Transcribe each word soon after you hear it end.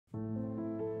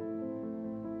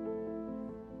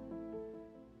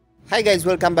Hi guys,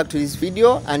 welcome back to this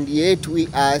video, and yet we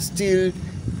are still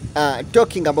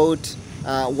talking about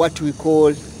what we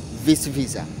call Vist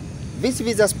visa. Vist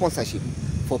visa sponsorship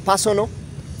for personal,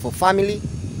 for family,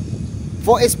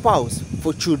 for a spouse,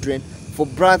 for children, for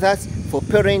brothers, for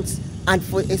parents, and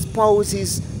for a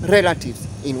spouse's relatives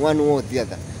in one way or the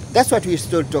other. That's what we're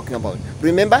still talking about.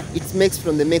 Remember, it's Mex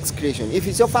from the Mex Creation. If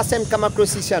it's your first time come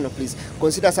across this channel, please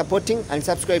consider supporting and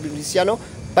subscribing to this channel.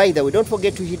 By the way, don't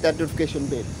forget to hit that notification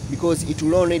bell, because it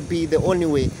will only be the only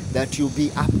way that you'll be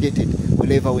updated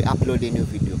whenever we upload a new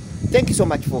video. Thank you so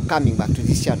much for coming back to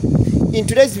this channel. In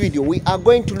today's video, we are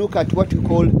going to look at what we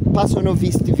call personal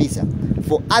Vist visa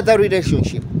for other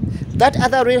relationship. That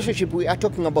other relationship we are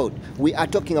talking about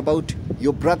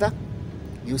your brother,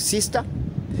 your sister,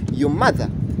 your mother,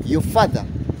 your father,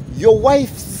 your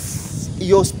wife,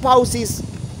 your spouse's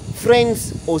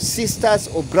friends or sisters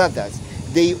or brothers.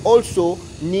 They also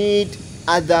need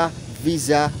other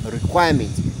visa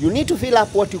requirements. You need to fill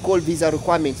up what you call visa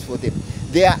requirements for them.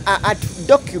 There are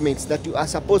documents that you are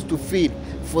supposed to fill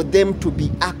for them to be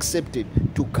accepted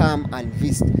to come and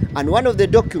visit. And one of the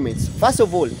documents, first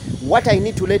of all, what I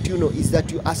need to let you know is that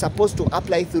you are supposed to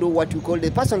apply through what you call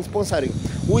the person sponsoring,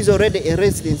 who is already a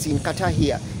resident in Qatar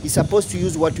here, is supposed to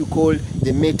use what you call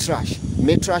the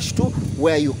Metrash2,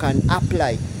 where you can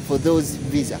apply for those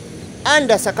visas.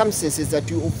 Under circumstances that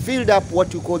you filled up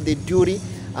what you call the duty,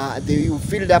 you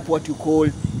filled up what you call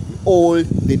all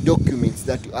the documents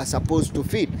that you are supposed to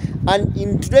fill. And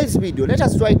in today's video, let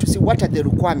us try to see what are the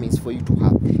requirements for you to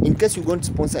have in case you're going to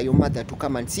sponsor your mother to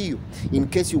come and see you, in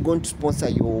case you're going to sponsor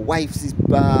your wife's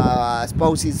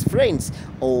spouse's friends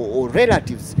or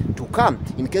relatives to come,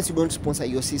 in case you're going to sponsor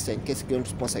your sister, in case you're going to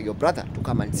sponsor your brother to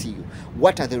come and see you.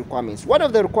 What are the requirements? One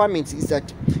of the requirements is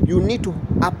that you need to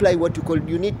apply what you call,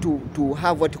 you need to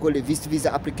have what you call a Vist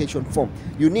visa application form.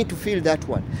 You need to fill that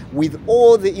one with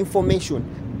all the information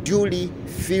duly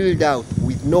filled out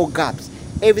with no gaps.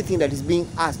 Everything that is being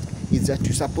asked is that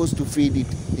you're supposed to fill it,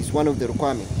 is one of the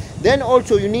requirements. Then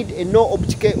also you need a no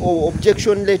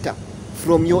objection letter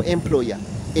from your employer.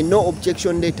 A no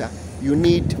objection letter you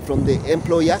need from the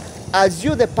employer, as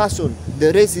you the person,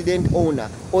 the resident owner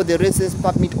or the residence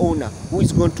permit owner who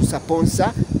is going to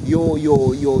sponsor your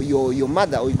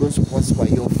mother, or you're going to sponsor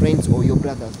your friends or your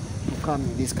brothers to come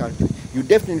in this country. You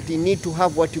definitely need to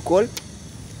have what you call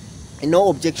a no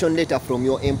objection letter from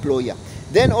your employer.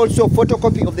 Then also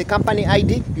photocopy of the company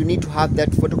ID. You need to have that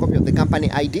photocopy of the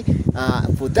company ID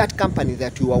for that company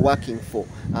that you are working for.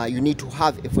 You need to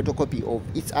have a photocopy of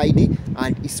its ID,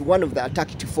 and it's one of the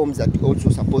attached forms that you're also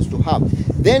supposed to have.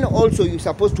 Then also you're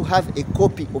supposed to have a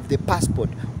copy of the passport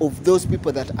of those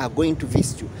people that are going to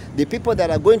visit you. The people that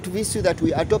are going to visit you that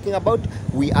we are talking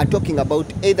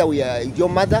about either your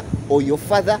mother or your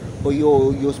father or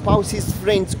your spouse's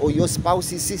friends or your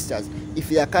spouse's sisters. If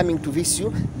they are coming to visit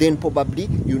you, then probably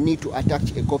you need to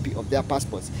attach a copy of their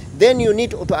passports. Then you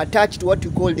need to attach what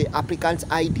you call the applicant's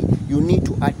ID. You need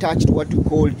to attach what you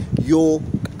call your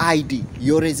ID,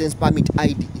 your residence permit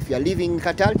ID. If you are living in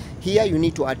Qatar, here you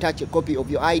need to attach a copy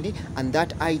of your ID, and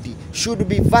that ID should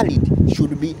be valid,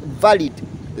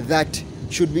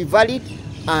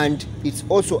 and it's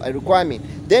also a requirement.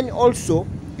 Then also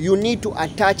you need to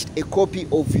attach a copy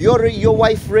of your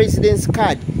wife's residence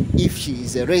card if she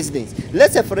is a resident.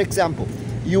 Let's say, for example,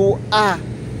 you are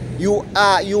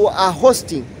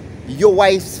hosting your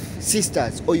wife's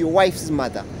sisters or your wife's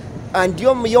mother, and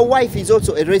your wife is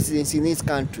also a resident in this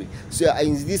country, so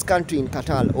in this country, in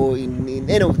Qatar or in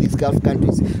any of these Gulf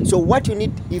countries. So what you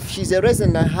need, if she's a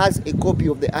resident and has a copy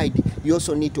of the ID, you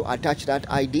also need to attach that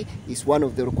ID, is one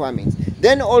of the requirements.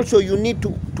 Then also you need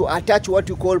to attach what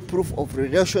you call proof of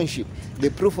relationship. The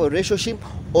proof of relationship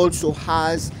also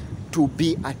has to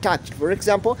be attached. For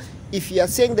example, if you are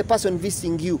saying the person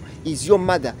visiting you is your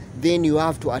mother, then you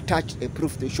have to attach a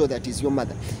proof to show that is your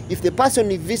mother. If the person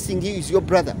visiting you is your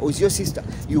brother or is your sister,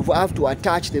 you have to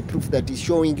attach the proof that is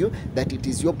showing you that it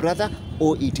is your brother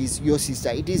or it is your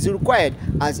sister. It is required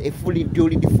as a fully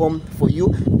duly form for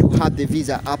you to have the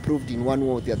visa approved in one way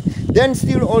or the other. Then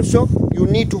still also you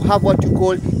need to have what you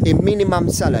call a minimum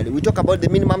salary. We talk about the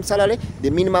minimum salary. The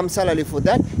minimum salary for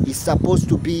that is supposed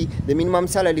to be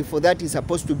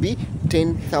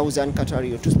 10,000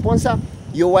 Qatari to sponsor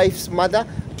your wife's mother,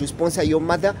 to sponsor your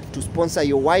mother, to sponsor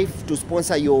your wife, to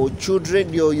sponsor your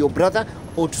children, your brother,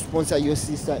 or to sponsor your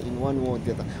sister in one way or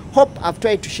the other. Hope I've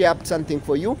tried to share up something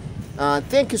for you.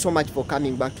 Thank you so much for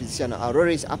coming back to this channel. I'll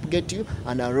always update you,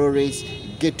 and I'll always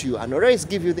get to you, and always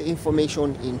give you the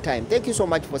information in time. Thank you so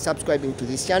much for subscribing to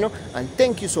this channel, and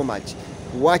thank you so much.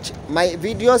 Watch my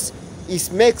videos.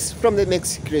 Is Mex from the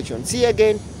Mex Creation. See you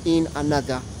again in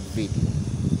another video.